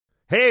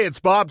Hey, it's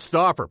Bob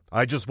Stauffer.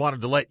 I just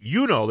wanted to let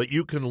you know that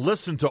you can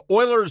listen to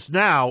Oilers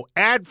Now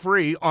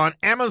ad-free on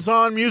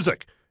Amazon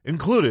Music,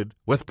 included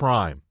with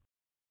Prime.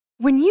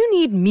 When you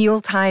need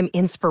mealtime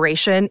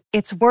inspiration,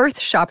 it's worth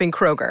shopping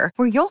Kroger,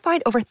 where you'll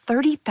find over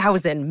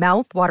 30,000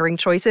 mouth-watering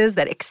choices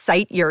that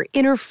excite your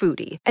inner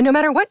foodie. And no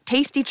matter what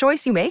tasty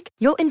choice you make,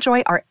 you'll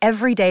enjoy our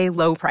everyday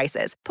low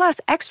prices, plus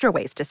extra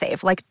ways to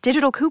save, like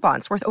digital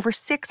coupons worth over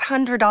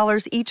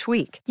 $600 each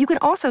week. You can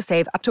also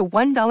save up to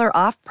 $1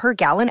 off per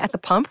gallon at the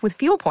pump with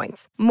fuel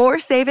points. More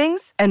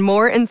savings and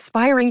more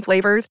inspiring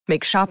flavors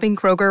make shopping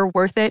Kroger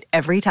worth it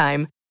every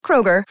time.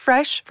 Kroger,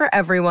 fresh for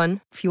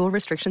everyone. Fuel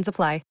restrictions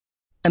apply.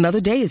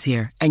 Another day is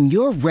here, and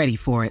you're ready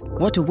for it.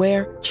 What to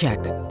wear? Check.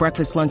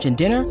 Breakfast, lunch, and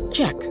dinner?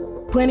 Check.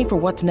 Planning for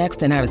what's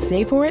next and how to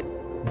save for it?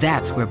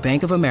 That's where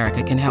Bank of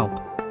America can help.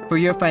 For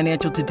your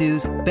financial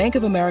to-dos, Bank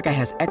of America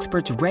has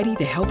experts ready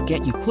to help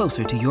get you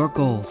closer to your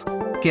goals.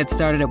 Get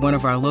started at one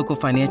of our local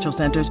financial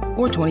centers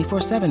or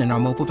 24/7 in our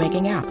mobile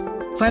banking app.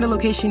 Find a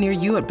location near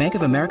you at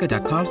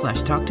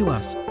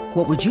bankofamerica.com/talktous.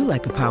 What would you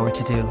like the power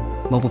to do?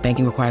 Mobile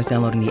banking requires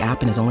downloading the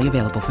app and is only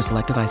available for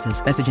select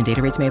devices. Message and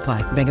data rates may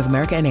apply. Bank of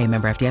America N.A.,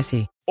 member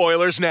FDIC.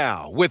 Oilers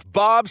Now with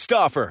Bob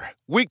Stauffer.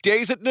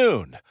 Weekdays at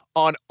noon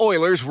on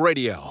Oilers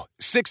Radio,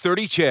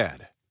 630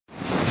 CHED.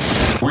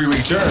 We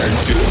return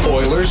to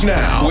Oilers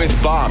Now with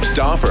Bob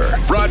Stauffer.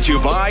 Brought to you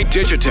by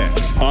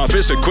Digitex.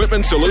 Office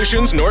Equipment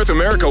Solutions North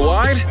America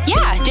wide?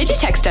 Yeah,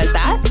 Digitex does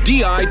that.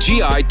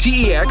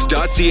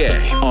 digitex.ca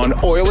on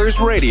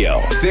Oilers Radio,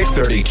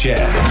 630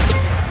 CHED.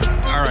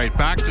 All right,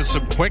 back to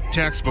some quick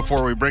text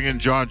before we bring in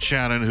John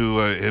Shannon, who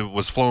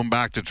was flown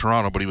back to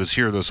Toronto, but he was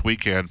here this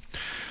weekend.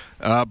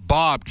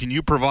 Bob, can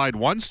you provide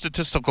one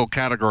statistical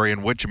category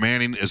in which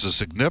Manning is a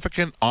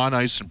significant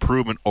on-ice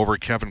improvement over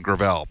Kevin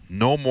Gravel?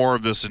 No more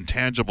of this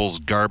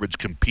intangibles garbage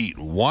compete.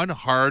 One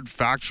hard,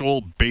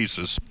 factual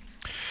basis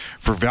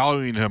for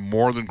valuing him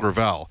more than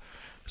Gravel.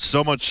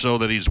 So much so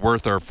that he's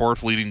worth our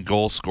fourth leading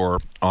goal scorer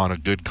on a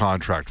good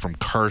contract, from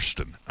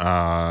Karsten.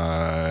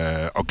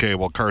 Okay,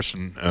 well,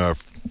 Carson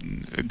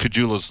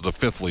Kajula's the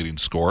fifth leading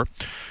scorer.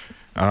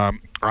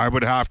 I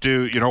would have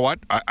to, you know what?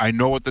 I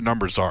know what the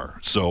numbers are,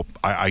 so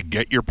I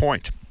get your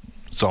point.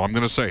 So I'm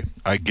going to say,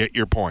 I get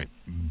your point.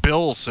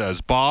 Bill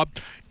says, Bob,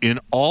 in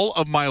all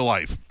of my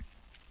life,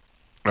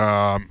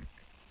 I've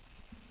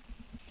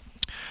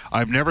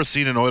never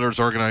seen an Oilers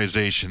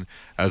organization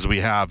as we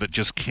have that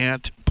just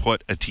can't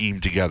put a team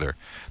together.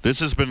 This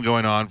has been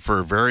going on for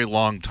a very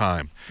long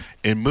time.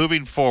 In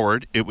moving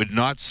forward, it would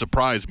not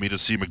surprise me to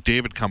see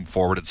McDavid come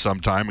forward at some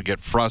time and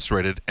get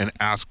frustrated and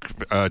ask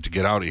to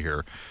get out of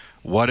here.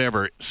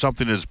 Whatever,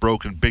 something is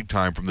broken big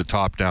time from the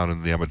top down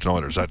in the Edmonton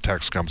Oilers. That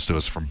text comes to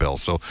us from Bill.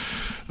 So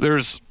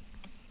there's,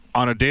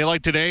 on a day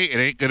like today, it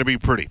ain't going to be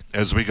pretty.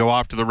 As we go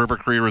off to the River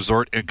Cree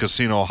Resort and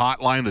Casino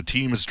Hotline, the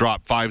team has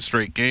dropped 5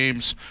 straight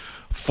games.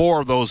 4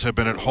 of those have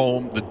been at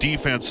home. The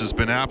defense has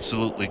been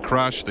absolutely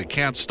crushed. They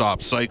can't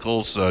stop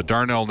cycles.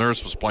 Darnell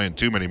Nurse was playing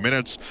too many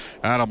minutes.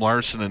 Adam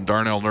Larson and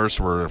Darnell Nurse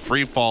were a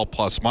free fall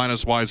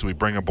plus-minus wise. We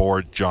bring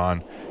aboard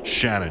John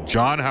Shannon.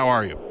 John, how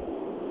are you?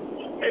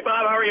 Hey,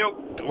 Bob, how are you?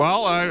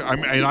 Well,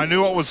 I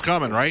knew what was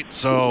coming, right?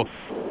 So,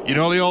 you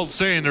know the old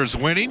saying, there's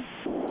winning,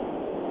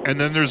 and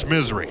then there's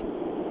misery.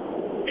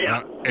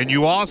 Yeah. And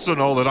you also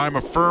know that I'm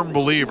a firm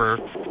believer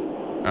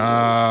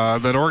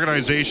that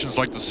organizations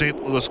like the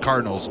St. Louis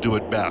Cardinals do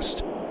it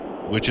best,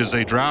 which is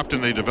they draft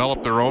and they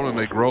develop their own and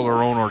they grow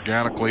their own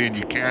organically, and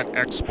you can't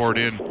export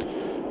in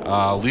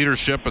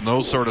leadership and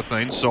those sort of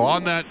things. So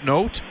on that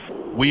note,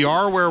 we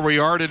are where we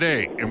are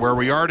today, and where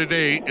we are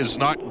today is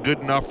not good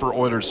enough for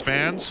Oilers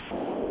fans.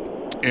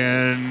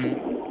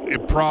 And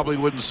it probably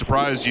wouldn't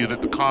surprise you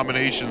that the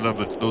combination of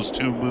those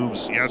 2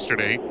 moves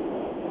yesterday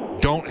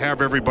don't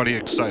have everybody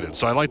excited.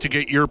 So I'd like to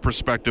get your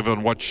perspective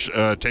on what's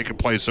taken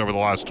place over the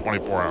last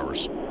 24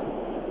 hours.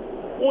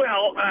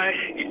 Well, I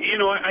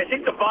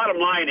think the bottom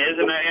line is,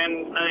 and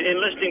in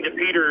listening to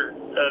Peter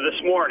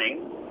this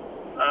morning,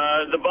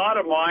 the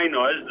bottom line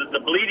was that the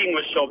bleeding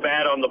was so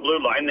bad on the blue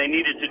line, they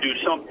needed to do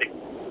something.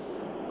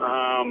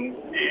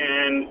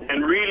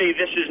 And really,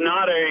 this is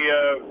not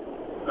a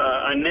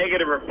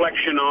negative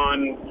reflection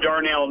on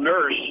Darnell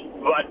Nurse,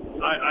 but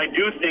I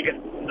do think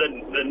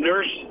the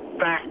Nurse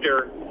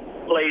factor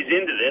plays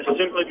into this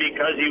simply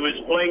because he was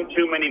playing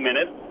too many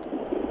minutes,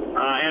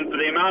 and for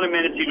the amount of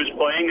minutes he was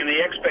playing and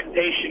the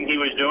expectation he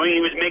was doing,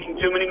 he was making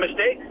too many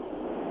mistakes.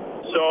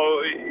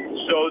 So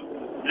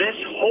this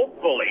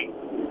hopefully,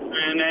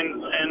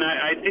 and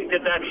I think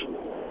that's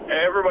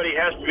everybody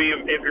has to be,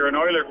 if you're an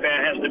Oiler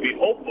fan, has to be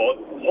hopeful.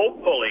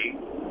 Hopefully,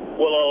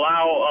 will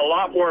allow a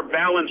lot more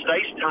balanced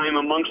ice time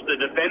amongst the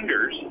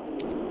defenders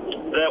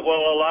that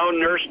will allow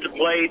Nurse to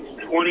play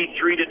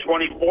 23 to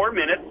 24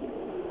 minutes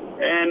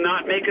and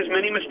not make as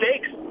many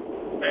mistakes.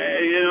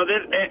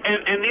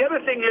 And the other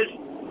thing is,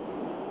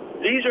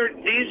 these are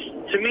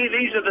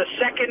the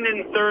second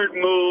and third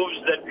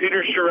moves that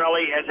Peter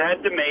Chiarelli has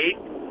had to make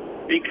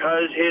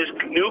because his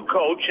new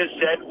coach has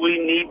said we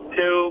need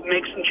to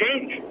make some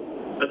change.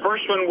 The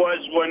first one was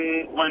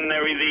when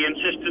there was the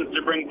insistence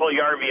to bring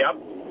Puljujarvi up.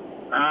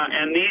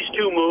 And these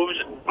two moves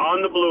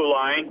on the blue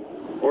line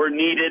were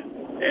needed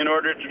in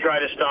order to try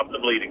to stop the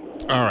bleeding.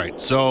 All right,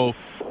 so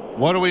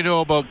what do we know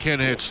about Ken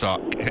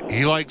Hitchcock?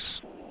 He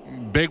likes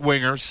big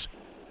wingers.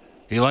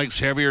 He likes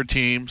heavier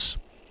teams.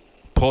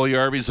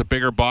 Puljujarvi's a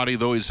bigger body,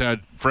 though he's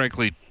had,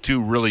 frankly,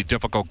 2 really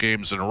difficult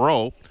games in a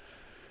row.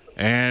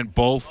 And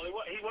both... Well,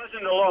 he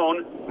wasn't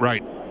alone.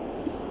 Right.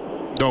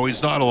 No,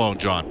 he's not alone,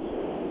 John.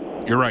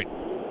 You're right.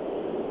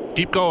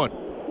 Keep going.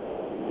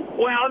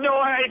 Well, no,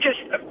 I just,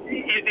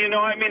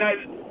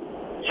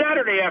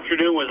 Saturday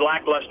afternoon was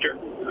lackluster.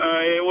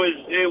 It was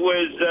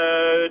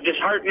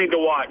disheartening to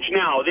watch.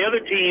 Now, the other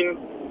team,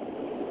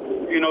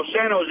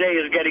 San Jose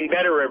is getting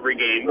better every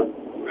game.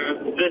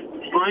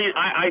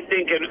 I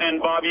think,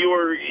 and Bob,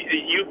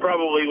 you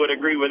probably would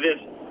agree with this.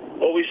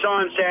 What we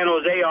saw in San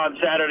Jose on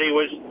Saturday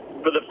was,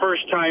 for the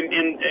first time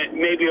in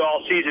maybe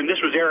all season,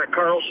 this was Erik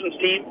Karlsson's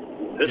team.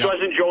 This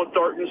wasn't Joe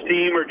Thornton's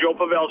team or Joe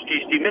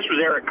Pavelski's team. This was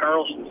Erik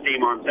Karlsson's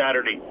team on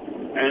Saturday.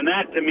 And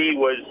that, to me,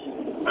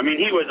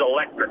 he was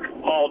electric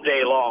all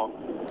day long.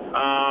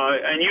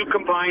 And you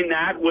combine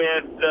that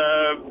with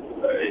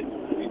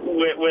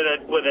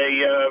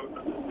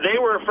they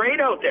were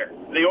afraid out there.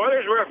 The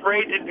Oilers were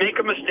afraid to make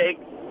a mistake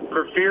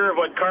for fear of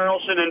what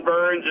Karlsson and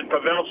Burns and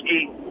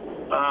Pavelski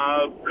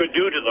could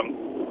do to them.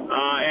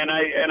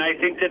 And I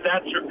think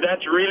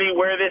that's really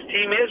where this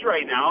team is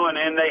right now.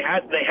 And they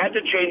had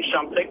to change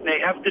something. They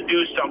have to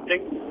do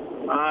something.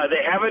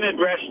 They haven't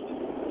addressed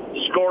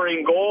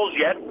scoring goals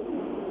yet.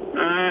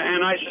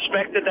 And I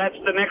suspect that's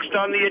the next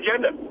on the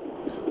agenda.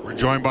 We're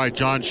joined by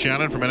John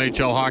Shannon from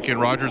NHL Hockey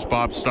and Rogers.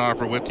 Bob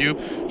Stauffer with you.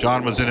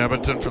 John was in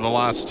Edmonton for the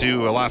last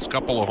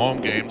couple of home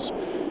games.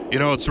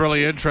 It's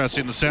really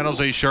interesting. The San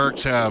Jose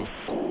Sharks have,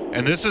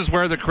 and this is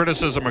where the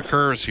criticism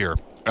occurs here.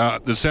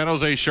 The San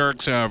Jose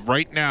Sharks have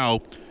right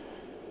now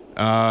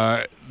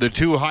the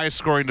 2 highest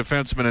scoring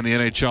defensemen in the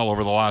NHL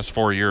over the last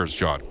 4 years,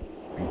 John.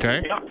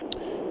 Okay?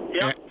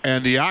 Yeah.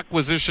 And the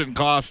acquisition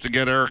cost to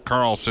get Erik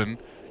Karlsson,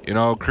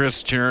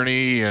 Chris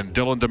Tierney and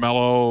Dylan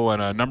DeMello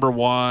and a number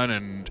 1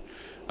 and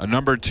a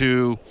number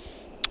 2.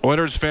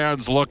 Oilers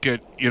fans look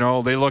at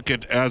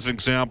as an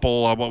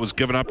example what was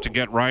given up to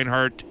get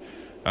Reinhart,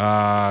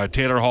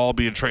 Taylor Hall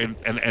being traded,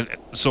 and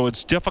so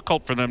it's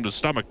difficult for them to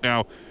stomach.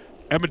 Now,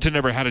 Edmonton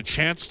never had a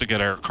chance to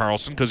get Erik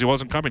Karlsson because he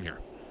wasn't coming here.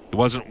 He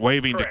wasn't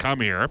waving to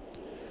come here.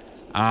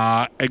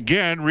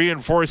 Again,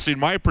 reinforcing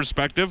my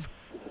perspective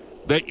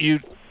that you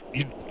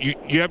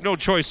have no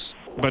choice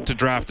but to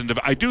draft and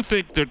I do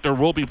think that there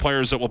will be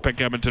players that will pick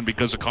Edmonton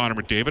because of Connor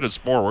McDavid as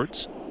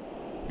forwards.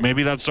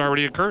 Maybe that's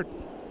already occurred.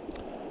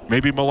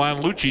 Maybe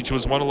Milan Lucic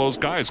was one of those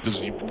guys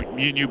because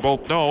me and you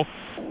both know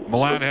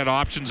Milan had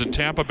options in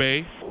Tampa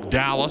Bay,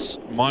 Dallas,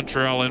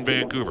 Montreal, and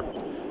Vancouver,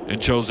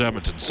 and chose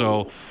Edmonton.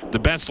 So the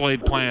best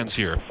laid plans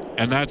here,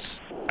 and I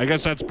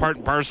guess that's part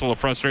and parcel of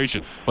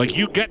frustration. Like,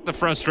 you get the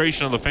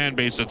frustration of the fan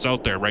base that's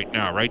out there right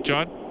now, right,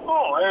 John?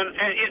 Oh,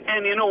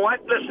 and you know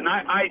what? Listen,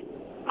 I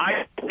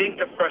think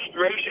the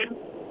frustration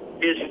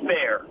is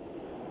fair.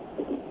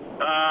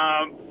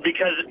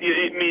 Because,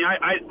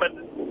 but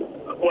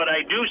what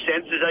I do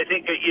sense is I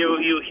think that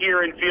you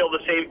hear and feel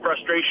the same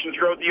frustration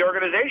throughout the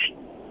organization.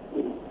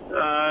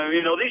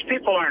 These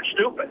people aren't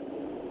stupid.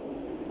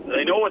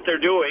 They know what they're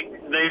doing.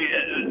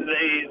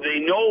 They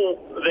know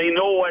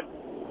what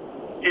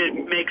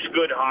it makes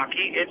good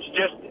hockey. It's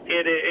just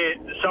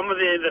some of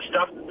the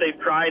stuff that they've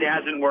tried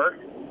hasn't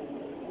worked,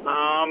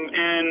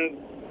 and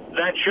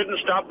that shouldn't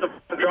stop them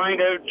from trying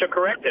to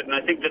correct it. And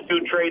I think the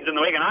 2 trades in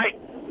the week, and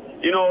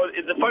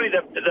it's funny,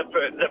 the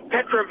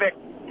Petrovic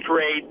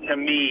trade to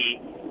me,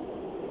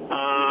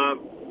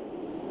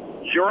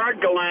 Gerard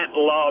Gallant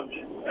loved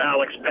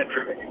Alex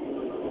Petrovic.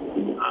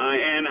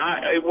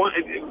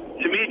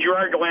 To me,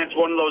 Gerard Gallant's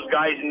one of those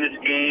guys in this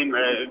game,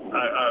 a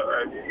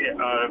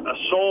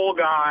soul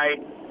guy,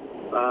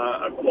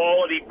 a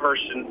quality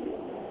person.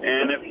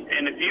 And if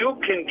you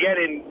can get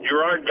in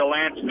Gerard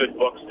Gallant's good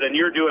books, then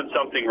you're doing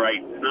something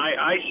right. And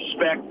I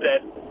suspect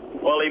that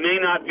while he may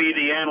not be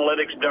the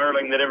analytics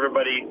darling that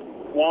everybody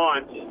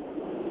wants,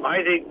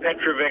 I think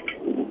Petrovic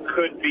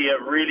could be a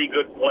really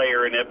good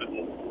player in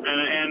Edmonton.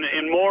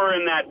 And more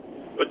in that,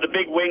 with the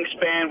big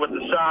wingspan, with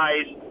the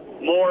size,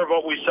 more of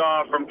what we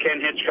saw from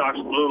Ken Hitchcock's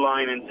blue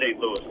line in St.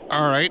 Louis.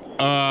 All right.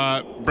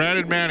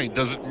 Brandon Manning,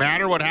 does it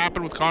matter what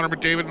happened with Connor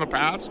McDavid in the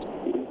past?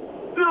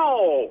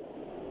 No.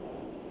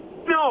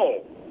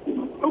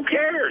 Who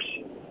cares?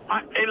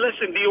 Hey,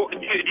 listen, do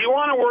you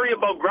want to worry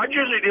about grudges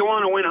or do you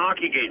want to win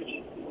hockey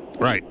games?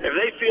 Right. If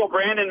they feel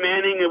Brandon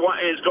Manning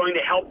is going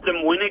to help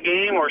them win a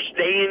game or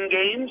stay in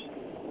games,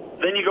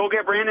 then you go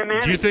get Brandon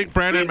Manning. Do you think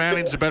Brandon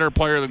Manning's a better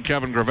player than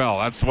Kevin Gravel?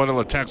 That's one of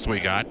the texts we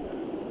got.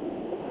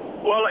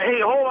 Well, hey,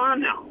 hold on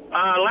now.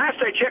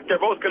 Last I checked, they're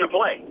both going to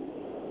play.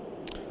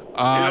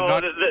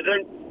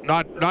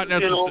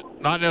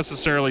 Not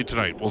necessarily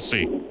tonight. We'll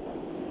see.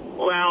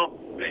 Well,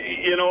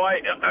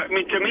 I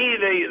mean, to me,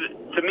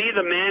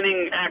 the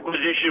Manning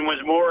acquisition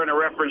was more in a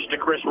reference to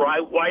Chris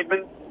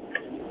Weidman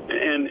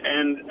and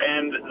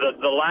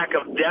the lack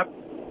of depth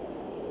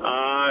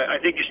I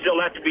think you still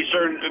have to be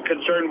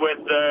concerned with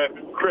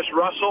Chris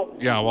Russell.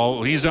 Yeah,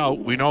 well, he's out.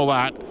 We know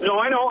that. No,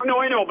 I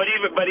know.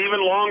 But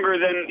even longer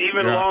than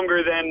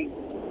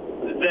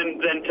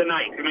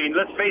tonight. I mean,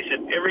 let's face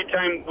it. Every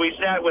time we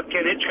sat with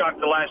Ken Hitchcock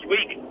the last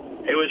week,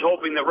 it was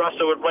hoping that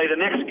Russell would play the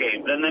next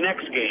game, then the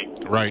next game.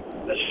 Right.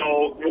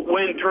 So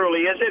when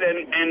truly is it?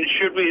 And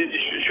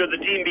should the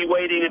team be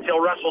waiting until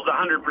Russell's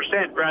 100%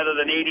 rather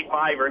than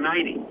 85 or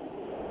 90?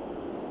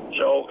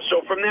 So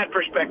from that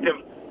perspective,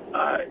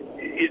 I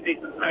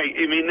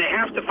mean, they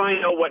have to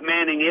find out what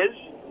Manning is.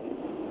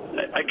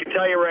 I can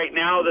tell you right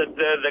now that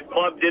the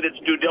club did its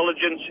due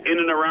diligence in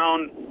and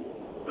around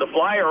the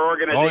Flyer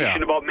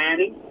organization about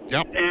Manning.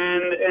 Yep.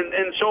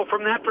 And so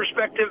from that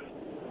perspective,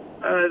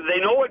 they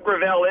know what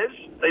Gravel is.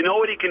 They know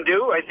what he can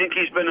do. I think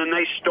he's been a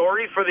nice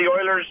story for the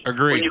Oilers.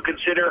 Agreed. When you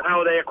consider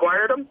how they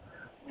acquired him.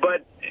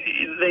 But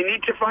they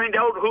need to find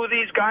out who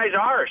these guys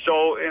are.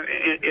 So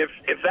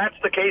if that's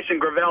the case and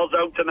Gravel's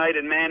out tonight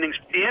and Manning's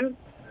in,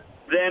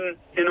 then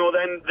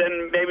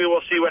maybe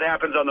we'll see what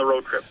happens on the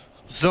road trip.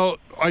 So,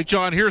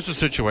 John, here's the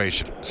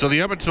situation. So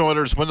the Edmonton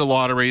Oilers win the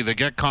lottery. They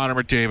get Connor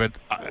McDavid.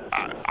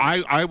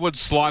 I would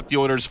slot the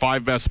Oilers'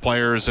 5 best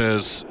players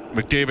as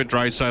McDavid,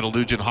 Draisaitl,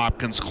 Nugent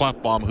Hopkins,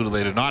 Klefbom, who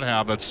they did not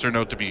have. That's turned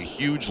out to be a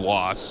huge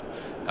loss.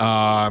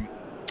 And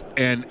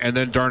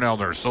then Darnell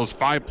Nurse. Those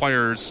 5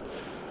 players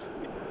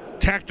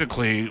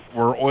technically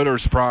were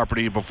Oilers'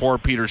 property before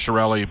Peter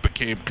Chiarelli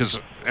became, because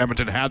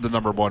Edmonton had the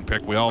number 1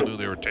 pick. We all knew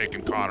they were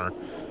taking Connor.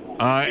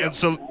 And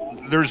so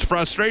there's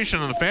frustration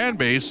in the fan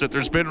base that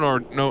there's been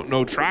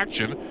no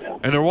traction,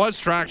 and there was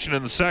traction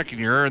in the second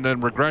year, and then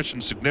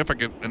regression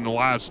significant in the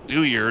last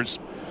 2 years.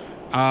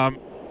 And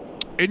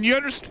you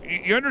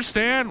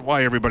understand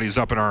why everybody's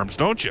up in arms,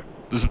 don't you?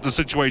 The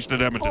situation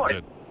that Edmonton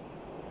did.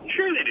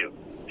 Sure they do.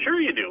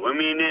 Sure you do. I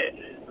mean,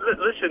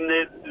 listen,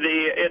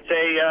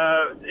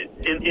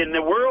 it's in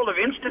the world of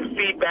instant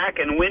feedback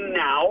and win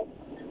now,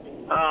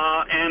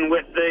 and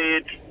with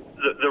the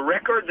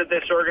record that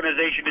this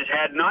organization has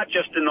had, not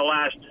just in the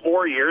last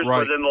 4 years,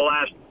 right, but in the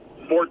last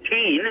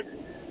 14,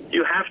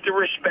 you have to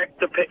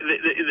respect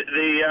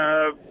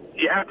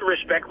you have to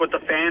respect what the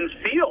fans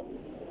feel.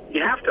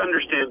 You have to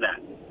understand that.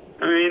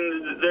 I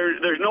mean,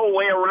 there's no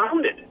way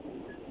around it.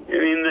 I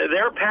mean,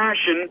 their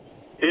passion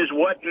is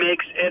what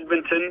makes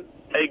Edmonton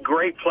a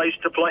great place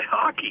to play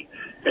hockey.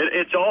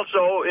 It's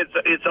also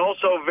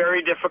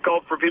very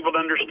difficult for people to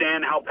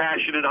understand how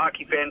passionate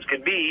hockey fans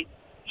can be.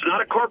 It's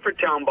not a corporate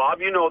town,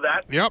 Bob. You know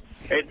that. Yep.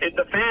 It's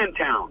a fan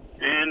town,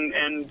 and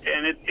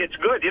it's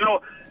good. You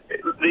know,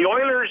 the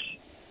Oilers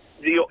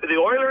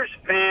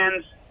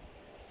fans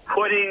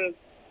putting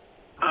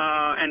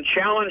and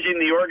challenging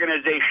the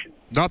organization.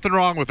 Nothing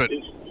wrong with it.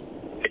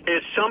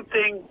 Is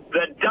something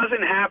that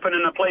doesn't happen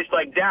in a place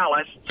like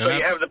Dallas. So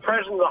you have the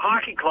president of the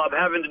hockey club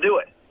having to do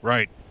it.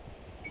 Right.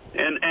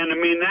 And I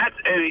mean,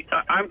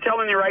 I'm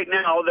telling you right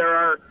now, there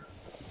are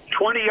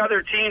 20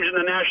 other teams in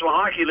the National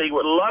Hockey League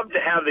would love to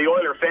have the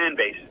Oiler fan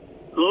base.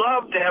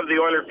 Love to have the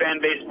Oiler fan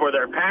base for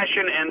their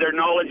passion and their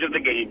knowledge of the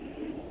game.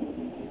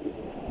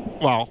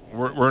 Well,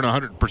 we're in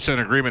 100%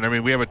 agreement. I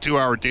mean, we have a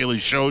 2-hour daily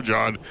show,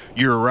 John,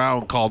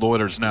 year-round called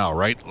Oilers Now,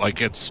 right?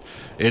 Like, it's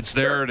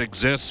there. It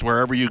exists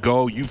wherever you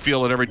go. You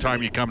feel it every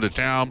time you come to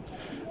town.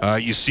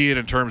 You see it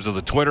in terms of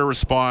the Twitter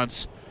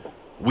response.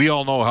 We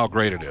all know how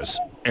great it is.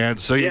 And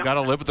so you got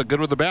to live with the good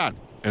with the bad.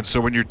 And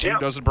so when your team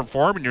doesn't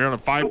perform and you're on a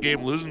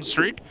 5-game losing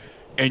streak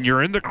and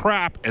you're in the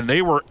crap, and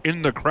they were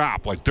in the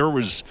crap, like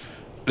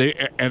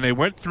they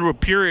went through a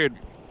period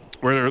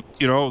where,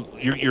 you know,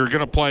 you're going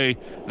to play.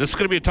 This is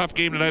going to be a tough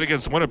game tonight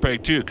against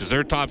Winnipeg, too, because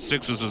their top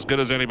 6 is as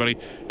good as anybody.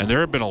 And there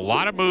have been a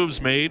lot of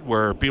moves made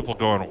where people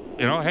going,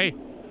 you know, hey,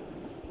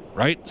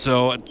 right?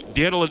 So at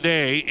the end of the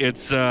day,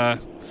 it's the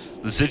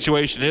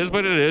situation is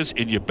what it is,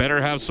 and you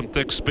better have some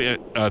thick skin,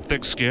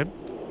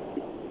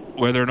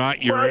 whether or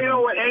not you're. Well, you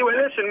know what? Anyway,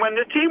 listen, when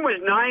the team was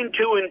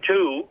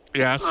 9-2-2,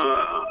 yes,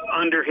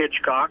 under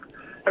Hitchcock,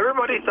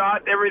 everybody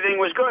thought everything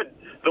was good.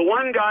 The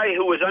one guy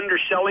who was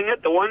underselling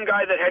it, the one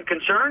guy that had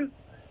concern,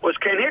 was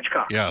Ken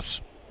Hitchcock.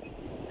 Yes.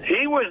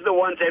 He was the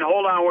one saying,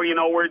 "Hold on,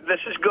 this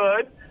is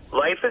good,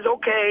 life is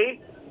okay,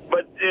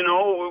 but you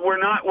know, we're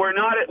not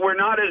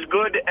as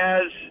good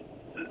as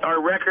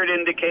our record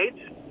indicates."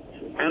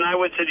 And I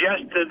would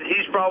suggest that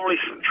he's probably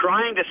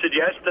trying to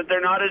suggest that they're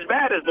not as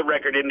bad as the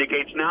record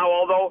indicates now.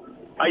 Although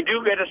I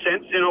do get a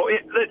sense, you know,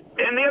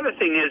 and the other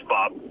thing is,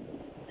 Bob,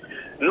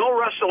 no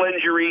Russell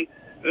injury,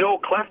 no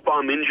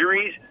Klefbom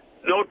injuries.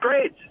 No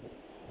trades.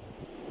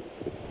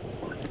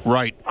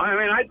 Right. I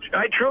mean,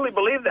 I truly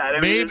believe that.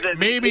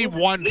 Maybe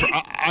one.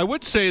 I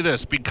would say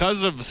this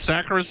because of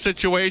Sakara's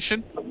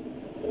situation,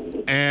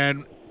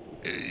 and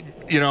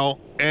you know,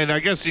 and I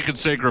guess you could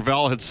say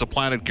Gravel had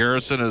supplanted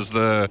Garrison as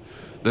the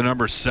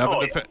number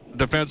 7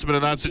 defenseman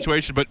in that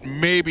situation. But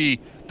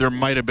maybe there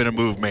might have been a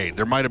move made.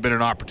 There might have been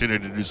an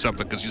opportunity to do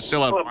something because you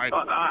still have.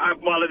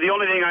 Well, the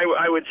only thing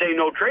I would say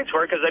no trades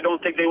for, because I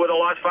don't think they would have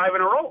lost 5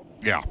 in a row.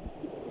 Yeah.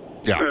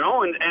 Yeah. You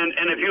know, and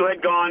if you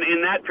had gone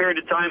in that period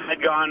of time,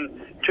 had gone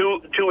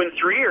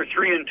 2-3 or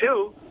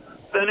 3-2,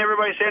 then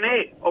everybody's saying,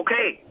 "Hey,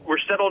 okay, we're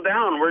settled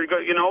down. We're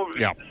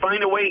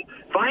find a way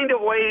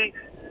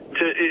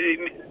to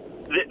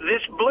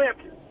this blip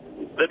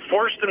that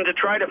forced them to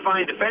try to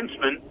find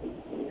defensemen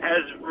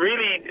has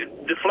really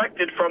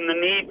deflected from the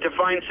need to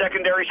find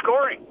secondary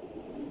scoring.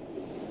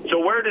 So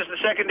where does the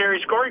secondary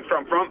scoring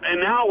from? And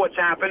now what's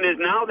happened is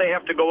now they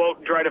have to go out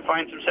and try to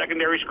find some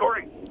secondary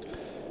scoring.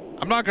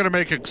 I'm not going to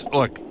make it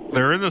look.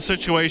 They're in the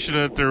situation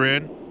that they're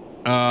in.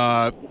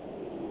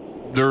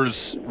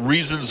 There's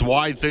reasons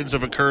why things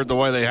have occurred the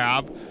way they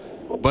have.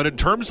 But in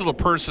terms of the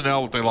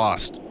personnel that they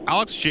lost,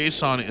 Alex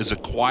Chiasson is a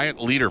quiet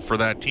leader for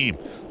that team.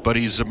 But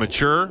he's a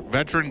mature,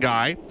 veteran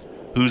guy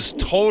who's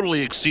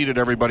totally exceeded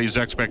everybody's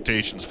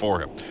expectations for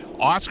him.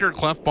 Oscar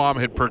Klefbom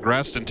had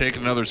progressed and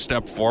taken another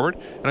step forward.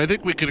 And I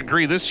think we can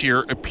agree this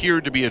year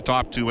appeared to be a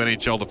top 2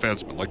 NHL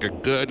defenseman, like a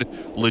good,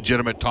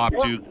 legitimate top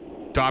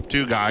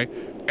two guy.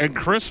 And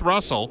Chris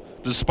Russell,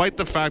 despite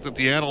the fact that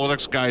the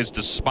analytics guys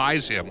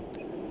despise him,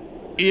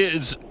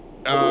 is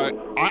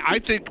I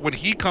think when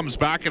he comes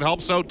back, it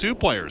helps out 2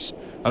 players.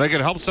 I think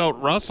it helps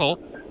out Russell.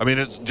 I mean,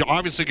 it's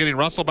obviously getting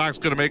Russell back is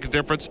going to make a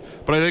difference,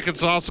 but I think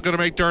it's also going to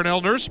make Darnell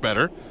Nurse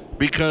better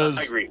because.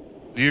 I agree.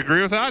 Do you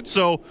agree with that?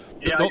 So,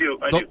 yeah, I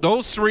do.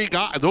 Those 3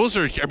 guys, those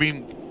are. I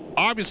mean,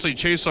 obviously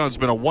Chiasson's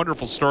been a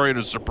wonderful story and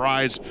a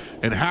surprise,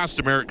 and has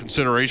to merit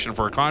consideration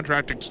for a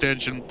contract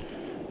extension.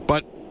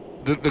 But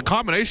the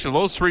combination of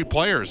those 3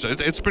 players,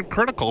 it's been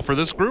critical for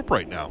this group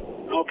right now.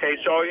 Okay,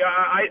 so yeah,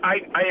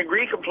 I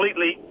agree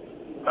completely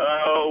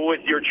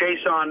with your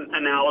Chiasson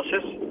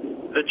analysis.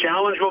 The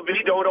challenge will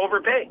be don't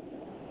overpay.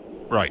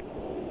 Right.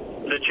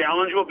 The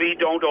challenge will be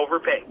don't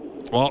overpay.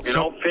 Well,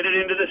 fit it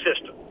into the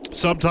system.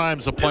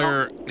 Sometimes a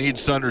player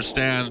needs to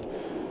understand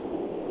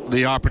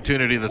the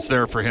opportunity that's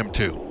there for him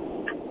too.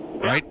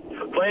 Right?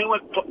 Playing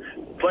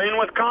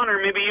with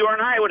Connor, maybe you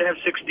and I would have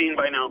 16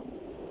 by now.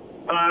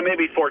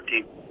 Maybe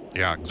 14.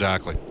 Yeah,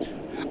 exactly.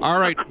 All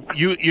right,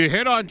 you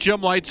hit on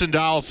Jim Lites in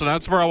Dallas, and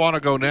that's where I want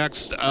to go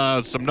next.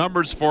 Some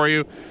numbers for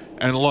you.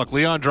 And look,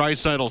 Leon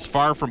Draisaitl's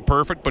far from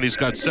perfect, but he's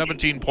got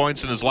 17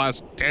 points in his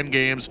last 10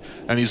 games,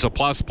 and he's a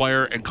plus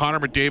player. And Connor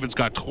McDavid's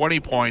got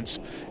 20 points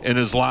in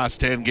his last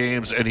 10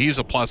 games, and he's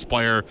a plus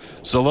player.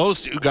 So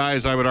those 2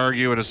 guys, I would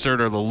argue and assert,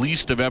 are the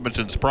least of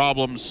Edmonton's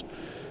problems.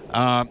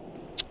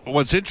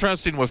 What's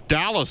interesting with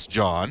Dallas,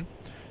 John,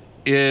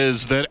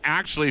 is that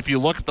actually if you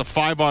look at the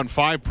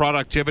 5-on-5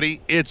 productivity,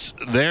 it's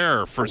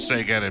there for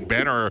Seguin and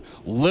Ben, or a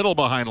little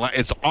behind.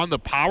 It's on the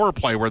power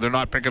play where they're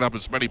not picking up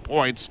as many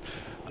points.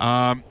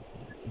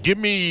 Give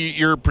me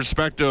your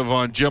perspective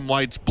on Jim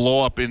Lites'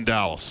 blow-up in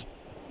Dallas.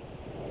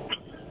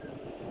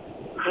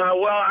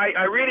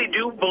 I really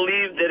do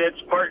believe that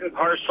it's part and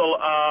parcel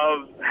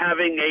of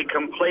having a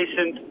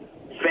complacent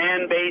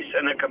fan base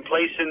and a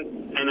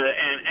complacent and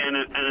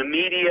a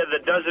media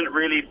that doesn't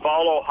really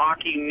follow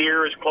hockey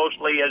near as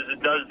closely as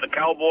it does the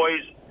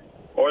Cowboys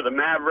or the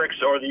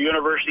Mavericks or the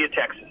University of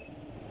Texas.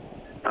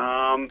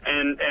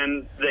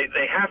 And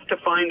they have to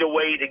find a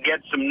way to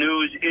get some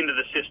news into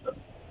the system.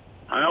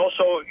 I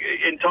also,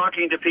 in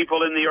talking to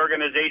people in the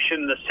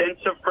organization, the sense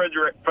of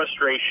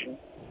frustration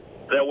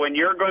that when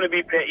you're going to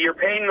be you're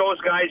paying those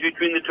guys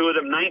between the 2 of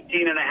them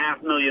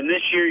 $19.5 million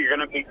this year, you're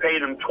going to be paying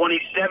them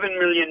 $27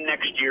 million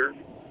next year.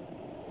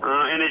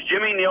 And as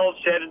Jimmy Nill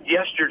said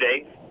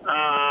yesterday,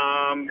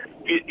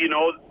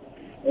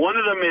 one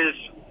of them is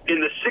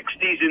in the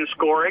 60s in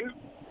scoring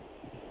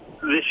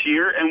this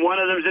year, and one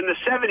of them is in the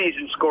 70s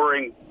in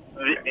scoring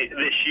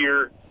this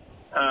year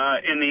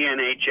in the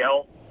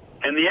NHL.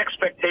 And the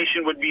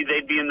expectation would be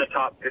they'd be in the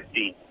top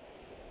 15.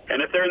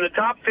 And if they're in the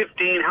top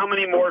 15, how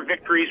many more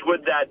victories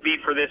would that be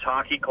for this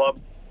hockey club?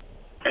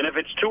 And if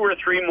it's 2 or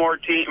 3 more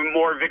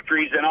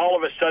victories, then all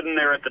of a sudden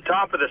they're at the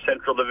top of the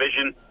Central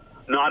Division,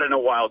 not in a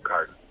wild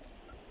card.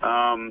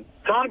 Tom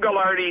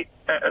Gaglardi,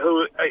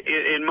 who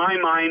in my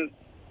mind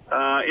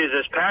is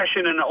as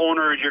passionate an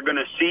owner as you're going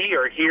to see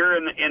or hear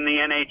in the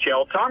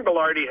NHL. Tom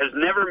Gaglardi has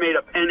never made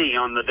a penny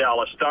on the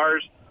Dallas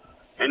Stars,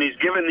 and he's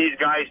given these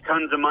guys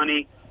tons of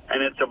money.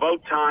 And it's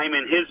about time,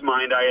 in his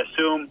mind, I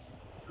assume,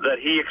 that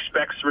he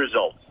expects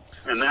results.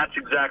 And that's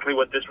exactly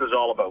what this was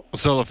all about.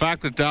 So the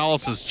fact that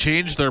Dallas has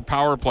changed their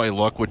power play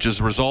look, which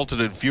has resulted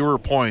in fewer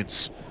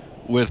points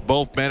with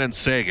both Ben and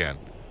Seguin,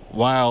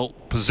 while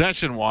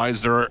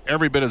possession-wise they're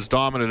every bit as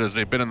dominant as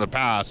they've been in the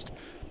past,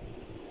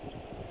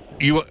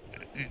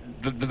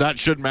 that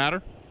shouldn't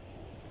matter?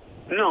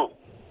 No.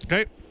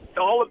 Okay.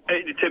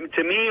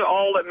 To me,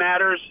 all that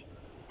matters...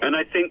 And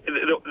I think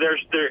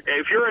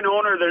if you're an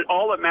owner,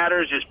 all that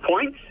matters is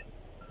points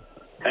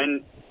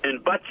and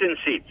butts in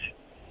seats.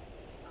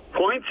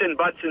 Points and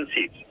butts in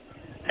seats.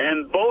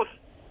 And both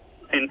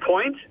in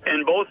points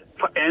and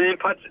in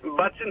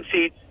butts in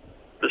seats,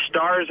 the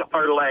Stars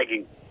are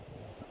lagging.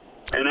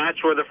 And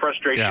that's where the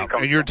frustration comes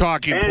from. And you're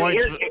talking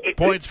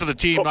points for the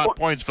team, not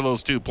points for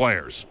those 2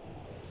 players.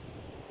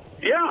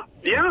 Yeah,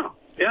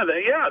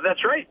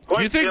 that's right.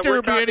 Do you think there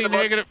would be any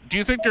negative? Do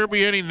you think there would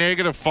be any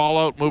negative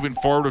fallout moving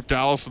forward with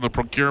Dallas and the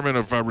procurement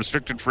of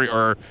restricted free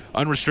or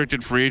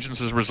unrestricted free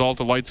agents as a result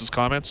of Lites'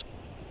 comments?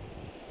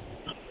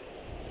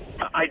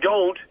 I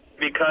don't,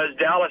 because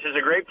Dallas is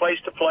a great place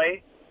to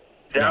play.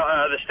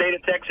 The state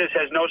of Texas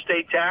has no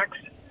state tax.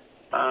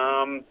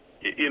 The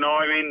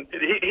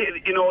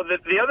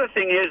other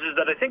thing is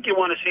that I think you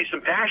want to see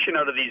some passion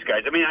out of these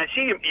guys. I mean,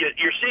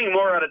 you're seeing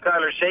more out of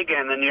Tyler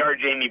Seguin than you are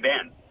Jamie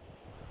Benn.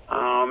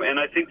 And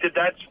I think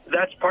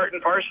that's part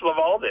and parcel of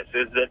all this,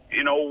 is that,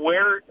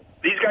 where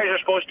these guys are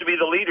supposed to be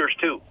the leaders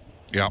too.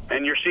 Yeah.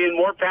 And you're seeing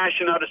more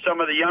passion out of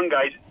some of the young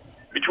guys.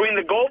 Between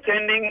the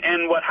goaltending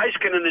and what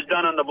Heiskanen has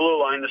done on the blue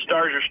line, the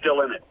Stars are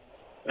still in it.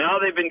 Now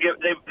they've been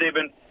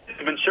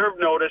served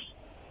notice.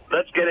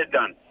 Let's get it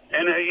done.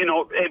 And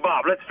hey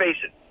Bob, let's face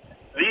it.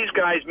 These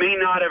guys may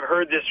not have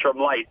heard this from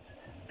Light,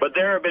 but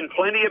there have been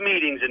plenty of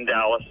meetings in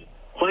Dallas,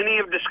 plenty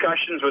of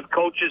discussions with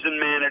coaches and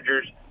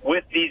managers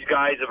with these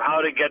guys of how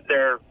to get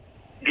their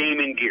game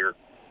in gear.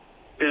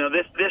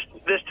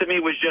 This to me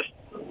was just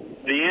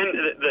the end,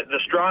 the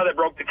straw that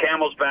broke the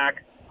camel's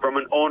back from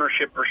an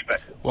ownership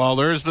perspective. Well,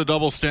 there's the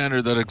double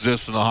standard that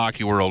exists in the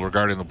hockey world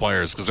regarding the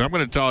players. Because I'm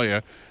going to tell you,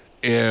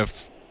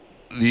 if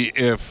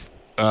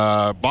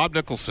Bob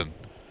Nicholson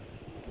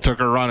took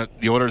a run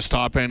at the Oilers'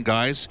 top-end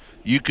guys,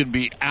 you can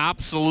be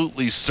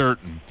absolutely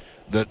certain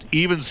that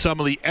even some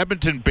of the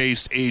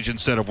Edmonton-based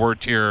agents that have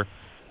worked here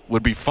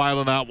would be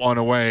filing that one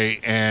away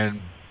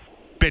and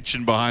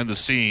bitching behind the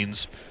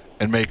scenes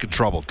and making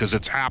trouble, because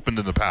it's happened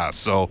in the past.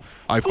 So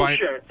I find...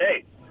 Sure.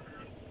 Hey,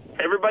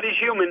 everybody's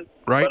human,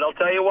 right? But I'll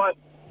tell you what,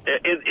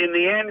 in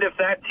the end, if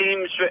that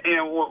team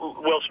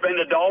will spend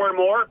 $1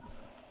 more,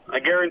 I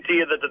guarantee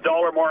you that the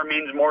 $1 more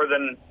means more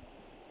than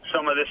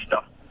some of this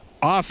stuff.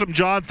 Awesome,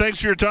 John. Thanks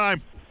for your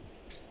time.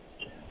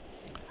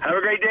 Have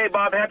a great day,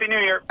 Bob. Happy New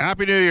Year.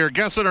 Happy New Year.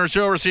 Guests on our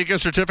show receive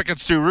gift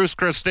certificates to Ruth's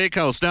Chris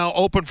Steakhouse. Now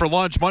open for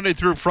lunch Monday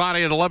through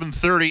Friday at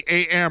 11:30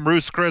 a.m.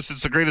 Ruth's Chris,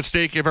 it's the greatest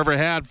steak you've ever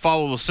had.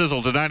 Follow the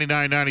sizzle to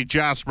 9990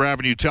 Jasper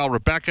Avenue. Tell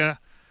Rebecca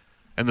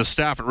and the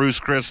staff at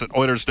Ruth's Chris that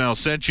Oilers Now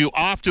sent you.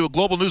 Off to a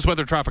global news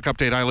weather traffic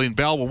update, Eileen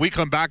Bell. When we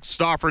come back,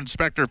 Stauffer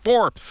Inspector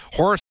for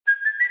Horace.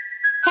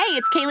 Hey,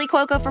 it's Kaylee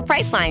Cuoco for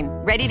Priceline.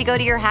 Ready to go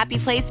to your happy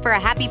place for a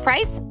happy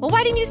price? Well,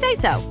 why didn't you say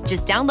so?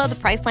 Just download the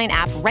Priceline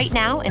app right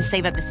now and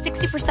save up to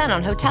 60%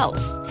 on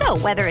hotels. So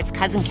whether it's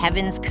Cousin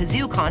Kevin's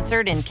Kazoo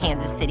Concert in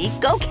Kansas City,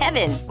 go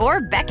Kevin, or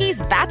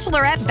Becky's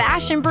Bachelorette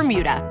Bash in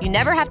Bermuda, you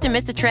never have to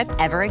miss a trip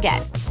ever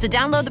again. So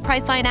download the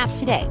Priceline app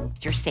today.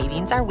 Your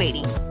savings are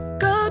waiting.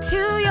 Go to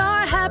your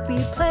happy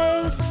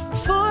place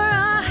for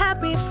a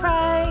happy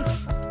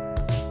price.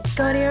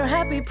 Go to your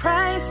happy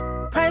price,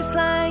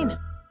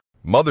 Priceline.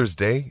 Mother's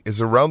Day is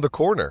around the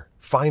corner.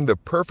 Find the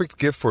perfect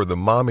gift for the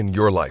mom in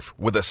your life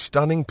with a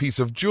stunning piece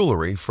of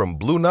jewelry from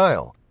Blue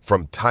Nile.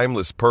 From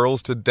timeless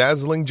pearls to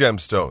dazzling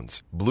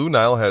gemstones, Blue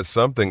Nile has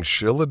something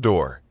she'll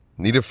adore.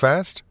 Need it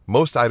fast?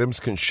 Most items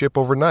can ship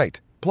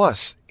overnight.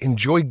 Plus,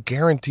 enjoy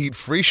guaranteed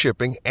free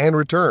shipping and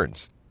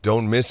returns.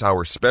 Don't miss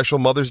our special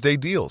Mother's Day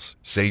deals.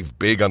 Save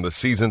big on the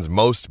season's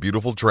most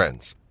beautiful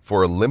trends.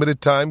 For a limited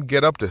time,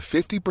 get up to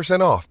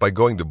 50% off by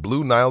going to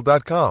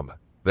BlueNile.com.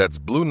 That's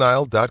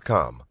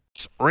BlueNile.com.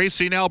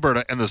 Racing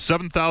Alberta and the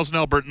 7,000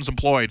 Albertans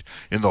employed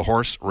in the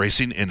horse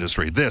racing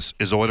industry. This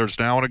is Oilers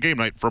Now on a game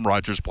night from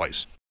Rogers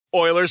Place.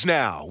 Oilers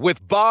Now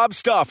with Bob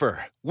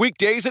Stauffer.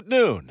 Weekdays at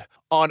noon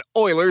on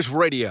Oilers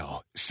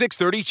Radio,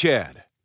 630 CHED.